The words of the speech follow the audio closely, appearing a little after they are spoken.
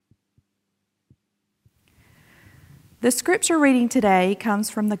The scripture reading today comes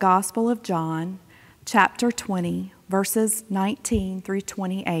from the Gospel of John, chapter 20, verses 19 through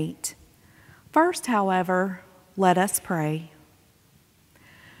 28. First, however, let us pray.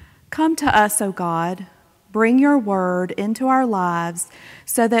 Come to us, O God. Bring your word into our lives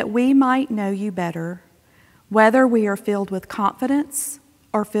so that we might know you better, whether we are filled with confidence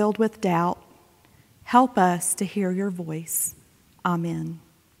or filled with doubt. Help us to hear your voice. Amen.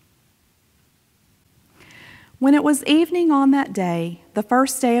 When it was evening on that day, the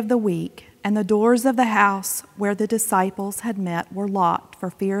first day of the week, and the doors of the house where the disciples had met were locked for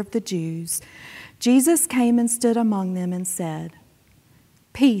fear of the Jews, Jesus came and stood among them and said,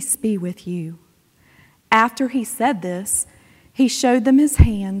 "Peace be with you." After he said this, he showed them his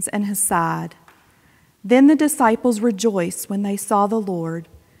hands and his side. Then the disciples rejoiced when they saw the Lord.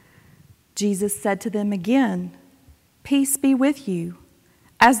 Jesus said to them again, "Peace be with you.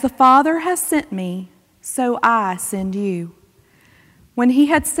 As the Father has sent me, so I send you." When he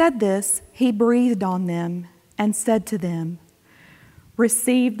had said this, he breathed on them and said to them,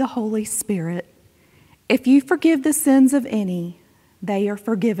 "Receive the Holy Spirit. If you forgive the sins of any, they are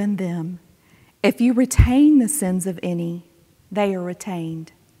forgiven them. If you retain the sins of any, they are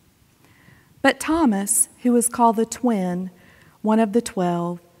retained." But Thomas, who was called the twin, one of the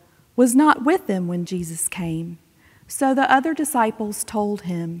 12, was not with them when Jesus came. So the other disciples told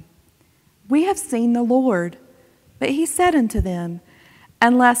him, "We have seen the Lord." But he said unto them,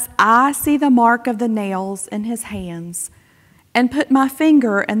 "Unless I see the mark of the nails in his hands, and put my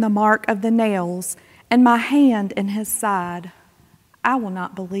finger in the mark of the nails, and my hand in his side, I will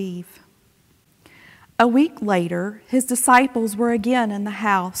not believe." A week later, his disciples were again in the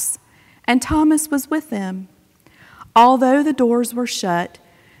house, and Thomas was with them. Although the doors were shut,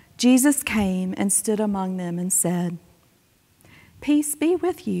 Jesus came and stood among them and said, "Peace be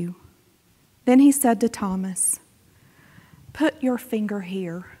with you." Then he said to Thomas, "Put your finger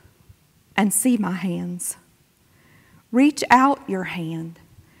here and see my hands. Reach out your hand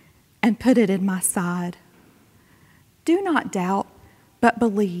and put it in my side. Do not doubt, but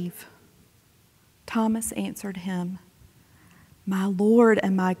believe." Thomas answered him, "My Lord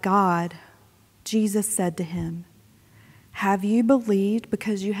and my God." Jesus said to him, "Have you believed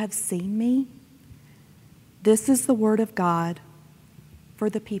because you have seen me?" This is the word of God for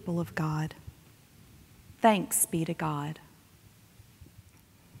the people of God. Thanks be to God.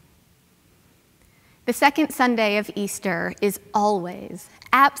 The second Sunday of Easter is always,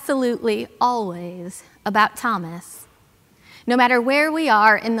 absolutely always, about Thomas. No matter where we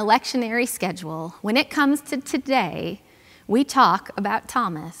are in the lectionary schedule, when it comes to today, we talk about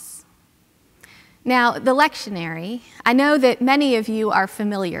Thomas. Now, the lectionary, I know that many of you are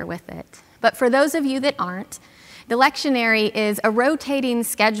familiar with it, but for those of you that aren't, the lectionary is a rotating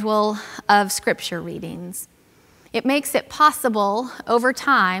schedule of scripture readings. It makes it possible over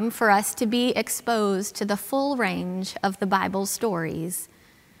time for us to be exposed to the full range of the Bible's stories.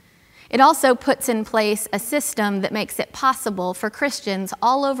 It also puts in place a system that makes it possible for Christians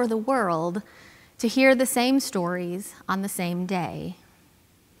all over the world to hear the same stories on the same day.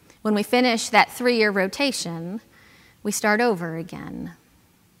 When we finish that 3-year rotation, we start over again.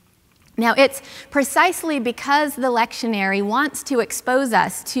 Now, it's precisely because the lectionary wants to expose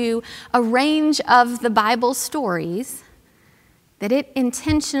us to a range of the Bible stories that it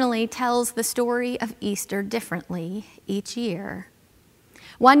intentionally tells the story of Easter differently each year.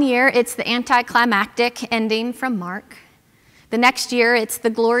 One year, it's the anticlimactic ending from Mark. The next year, it's the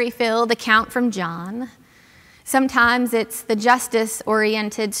glory-filled account from John. Sometimes it's the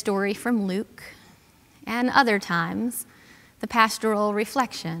justice-oriented story from Luke. And other times, the pastoral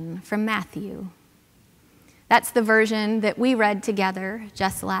reflection from Matthew. That's the version that we read together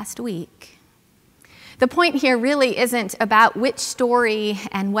just last week. The point here really isn't about which story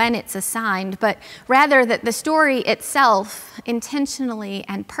and when it's assigned, but rather that the story itself intentionally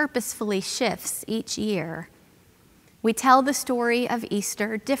and purposefully shifts each year. We tell the story of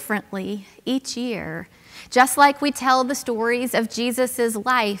Easter differently each year, just like we tell the stories of Jesus'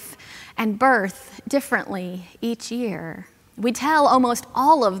 life and birth differently each year. We tell almost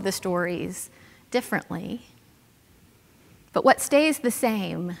all of the stories differently. But what stays the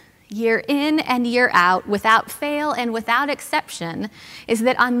same year in and year out, without fail and without exception, is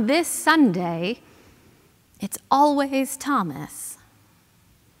that on this Sunday, it's always Thomas.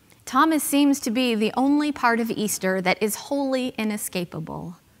 Thomas seems to be the only part of Easter that is wholly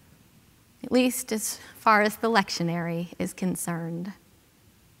inescapable, at least as far as the lectionary is concerned.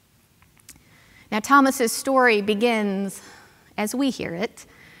 Now, Thomas's story begins, as we hear it,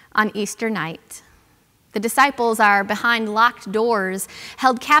 on Easter night. The disciples are behind locked doors,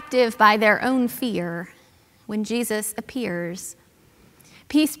 held captive by their own fear, when Jesus appears.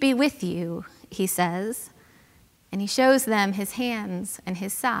 "Peace be with you," he says, and he shows them his hands and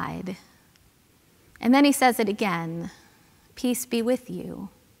his side. And then he says it again, "Peace be with you."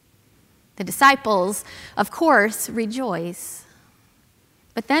 The disciples, of course, rejoice.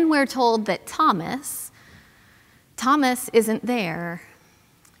 But then we're told that Thomas isn't there.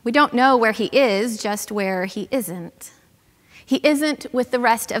 We don't know where he is, just where he isn't. He isn't with the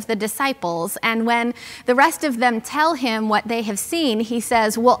rest of the disciples, and when the rest of them tell him what they have seen, he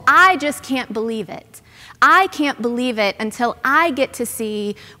says, "Well, I just can't believe it. I can't believe it until I get to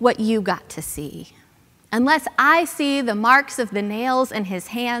see what you got to see. Unless I see the marks of the nails in his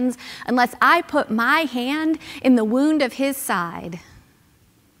hands, unless I put my hand in the wound of his side,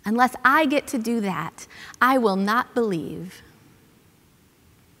 unless I get to do that, I will not believe."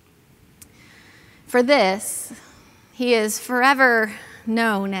 For this, he is forever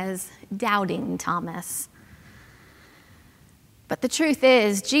known as Doubting Thomas. But the truth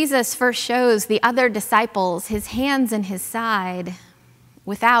is, Jesus first shows the other disciples his hands and his side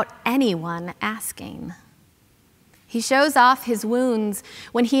without anyone asking. He shows off his wounds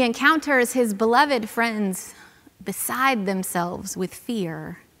when he encounters his beloved friends beside themselves with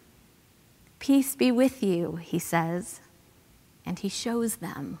fear. "Peace be with you," he says, and he shows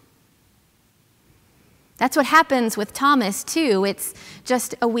them. That's what happens with Thomas, too. It's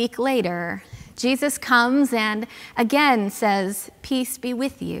just a week later. Jesus comes and again says, "Peace be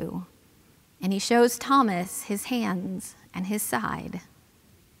with you." And he shows Thomas his hands and his side.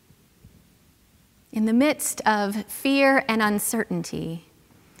 In the midst of fear and uncertainty,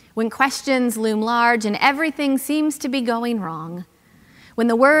 when questions loom large and everything seems to be going wrong, when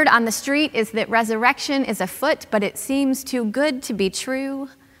the word on the street is that resurrection is afoot, but it seems too good to be true,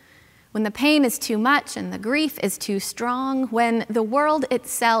 when the pain is too much and the grief is too strong, when the world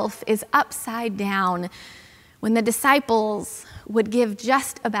itself is upside down, when the disciples would give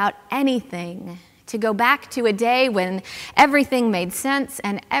just about anything to go back to a day when everything made sense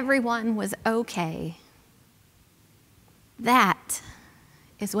and everyone was okay. That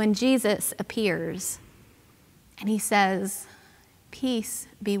is when Jesus appears and he says, "Peace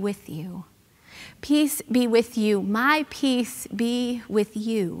be with you. Peace be with you. My peace be with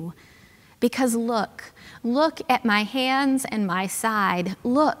you. Because look at my hands and my side.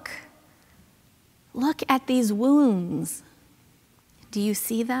 Look at these wounds. Do you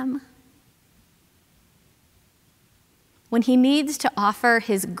see them?" When he needs to offer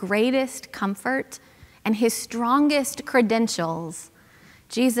his greatest comfort and his strongest credentials,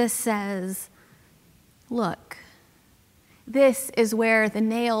 Jesus says, "Look, this is where the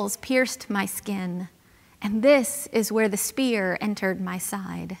nails pierced my skin, and this is where the spear entered my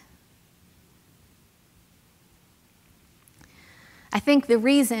side." I think the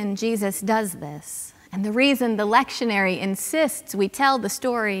reason Jesus does this, and the reason the lectionary insists we tell the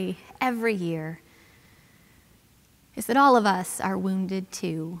story every year, is that all of us are wounded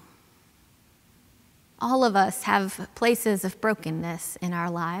too. All of us have places of brokenness in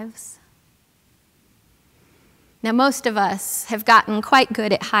our lives. Now, most of us have gotten quite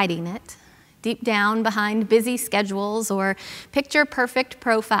good at hiding it, deep down behind busy schedules or picture-perfect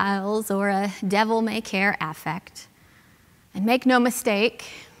profiles or a devil-may-care affect. And make no mistake,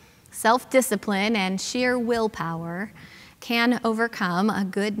 self-discipline and sheer willpower can overcome a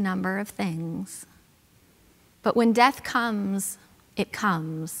good number of things. But when death comes, it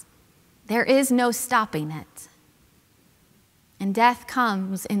comes. There is no stopping it. And death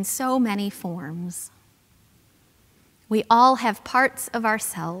comes in so many forms. We all have parts of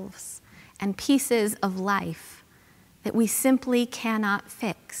ourselves and pieces of life that we simply cannot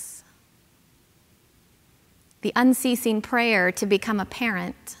fix. The unceasing prayer to become a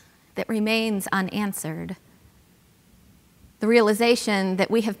parent that remains unanswered. The realization that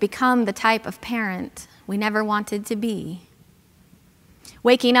we have become the type of parent we never wanted to be.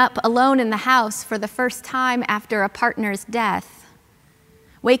 Waking up alone in the house for the first time after a partner's death.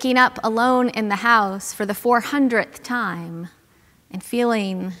 Waking up alone in the house for the 400th time and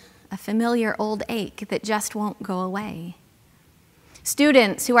feeling a familiar old ache that just won't go away.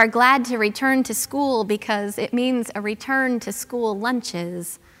 Students who are glad to return to school because it means a return to school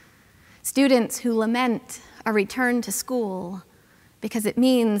lunches. Students who lament a return to school because it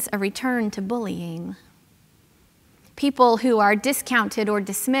means a return to bullying. People who are discounted or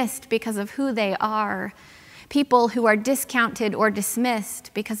dismissed because of who they are. People who are discounted or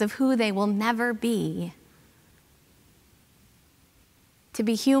dismissed because of who they will never be. To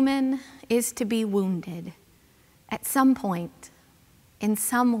be human is to be wounded at some point, in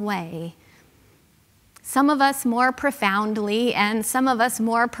some way. Some of us more profoundly and some of us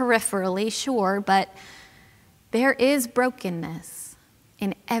more peripherally, sure, but There is brokenness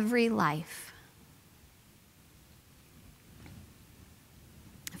in every life.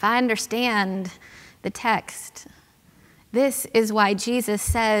 If I understand the text, this is why Jesus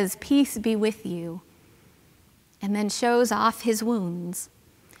says, "Peace be with you," and then shows off his wounds,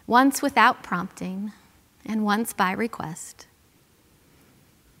 once without prompting and once by request.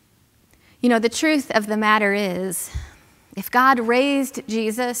 You know, the truth of the matter is, if God raised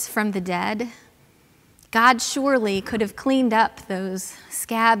Jesus from the dead, God surely could have cleaned up those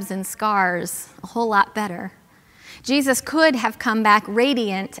scabs and scars a whole lot better. Jesus could have come back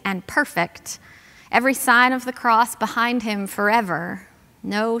radiant and perfect, every sign of the cross behind him forever,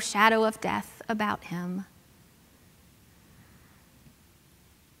 no shadow of death about him.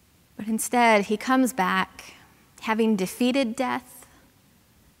 But instead, he comes back having defeated death,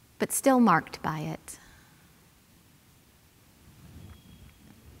 but still marked by it.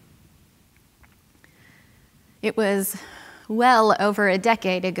 It was well over a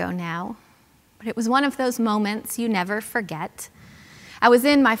decade ago now, but it was one of those moments you never forget. I was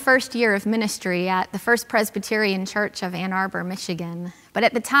in my first year of ministry at the First Presbyterian Church of Ann Arbor, Michigan, but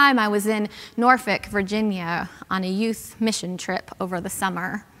at the time I was in Norfolk, Virginia on a youth mission trip over the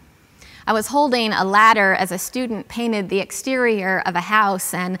summer. I was holding a ladder as a student painted the exterior of a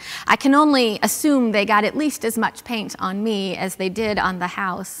house, and I can only assume they got at least as much paint on me as they did on the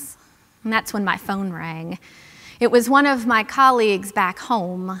house. And that's when my phone rang. It was one of my colleagues back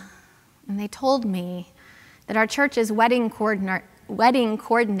home, and they told me that our church's wedding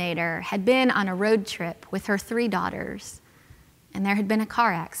coordinator had been on a road trip with her 3 daughters, and there had been a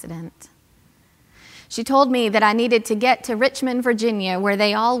car accident. She told me that I needed to get to Richmond, Virginia, where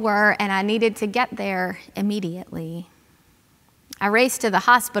they all were, and I needed to get there immediately. I raced to the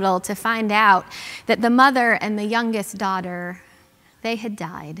hospital to find out that the mother and the youngest daughter, they had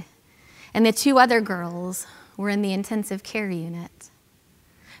died, and the 2 other girls were in the intensive care unit.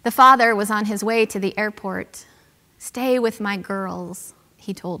 The father was on his way to the airport. "Stay with my girls,"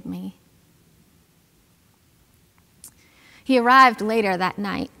 he told me. He arrived later that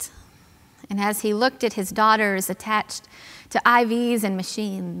night, and as he looked at his daughters attached to IVs and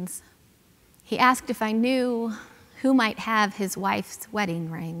machines, he asked if I knew who might have his wife's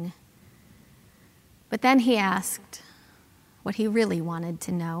wedding ring. But then he asked what he really wanted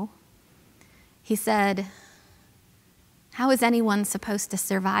to know. He said, "How is anyone supposed to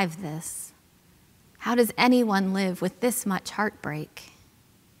survive this? How does anyone live with this much heartbreak?"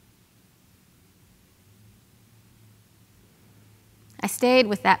 I stayed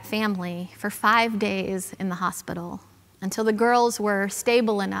with that family for 5 days in the hospital until the girls were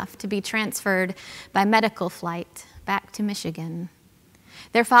stable enough to be transferred by medical flight back to Michigan.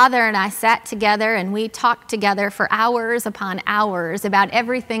 Their father and I sat together and we talked together for hours upon hours about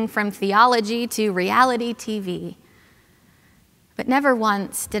everything from theology to reality TV. But never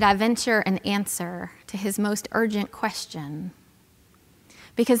once did I venture an answer to his most urgent question,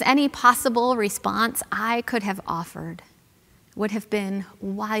 because any possible response I could have offered would have been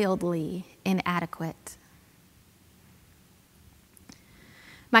wildly inadequate.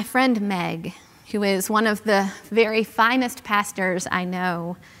 My friend Meg, who is one of the very finest pastors I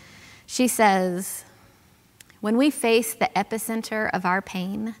know, she says, "When we face the epicenter of our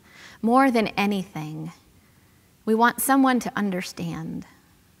pain, more than anything, we want someone to understand.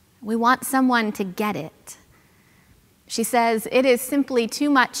 We want someone to get it." She says, "It is simply too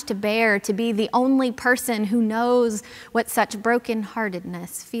much to bear to be the only person who knows what such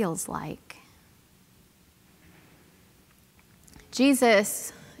brokenheartedness feels like."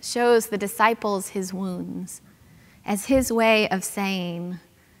 Jesus shows the disciples his wounds as his way of saying,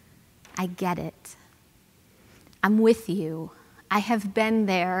 "I get it. I'm with you. I have been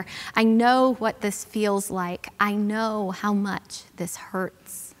there. I know what this feels like. I know how much this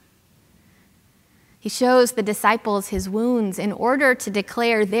hurts." He shows the disciples his wounds in order to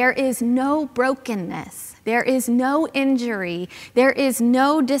declare there is no brokenness, there is no injury, there is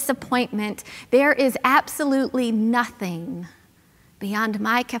no disappointment, there is absolutely nothing beyond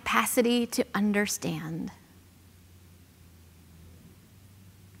my capacity to understand.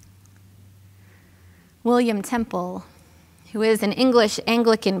 William Temple, who is an English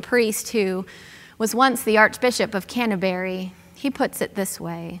Anglican priest who was once the Archbishop of Canterbury, he puts it this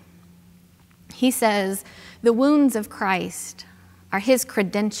way. He says, "The wounds of Christ are his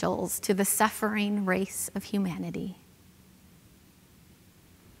credentials to the suffering race of humanity."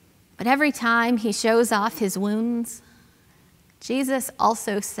 But every time he shows off his wounds, Jesus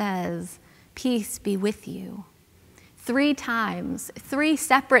also says, "Peace be with you." 3 times, 3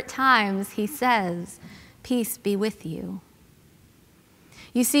 separate times, he says, "Peace be with you."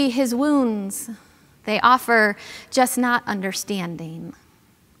 You see, his wounds, They offer just not understanding.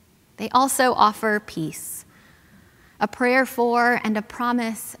 They also offer peace, a prayer for and a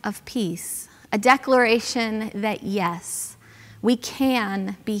promise of peace, a declaration that yes, we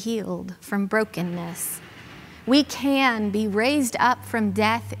can be healed from brokenness. We can be raised up from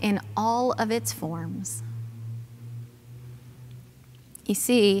death in all of its forms. You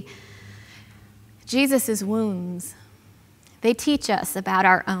see, Jesus' wounds, they teach us about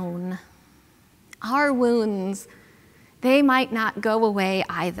our own. Our wounds, they might not go away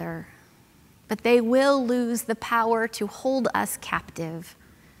either, but they will lose the power to hold us captive.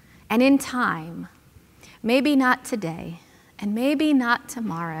 And in time, maybe not today, and maybe not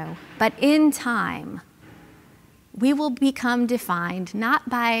tomorrow, but in time, we will become defined not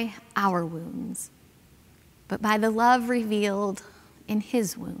by our wounds, but by the love revealed in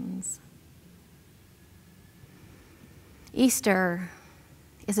his wounds. Easter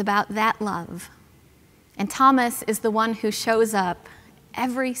is about that love, and Thomas is the one who shows up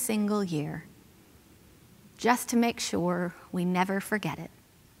every single year just to make sure we never forget it.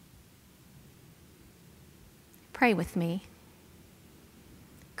 Pray with me.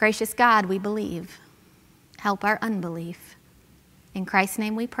 Gracious God, we believe. Help our unbelief. In Christ's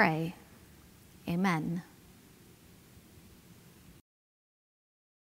name we pray. Amen.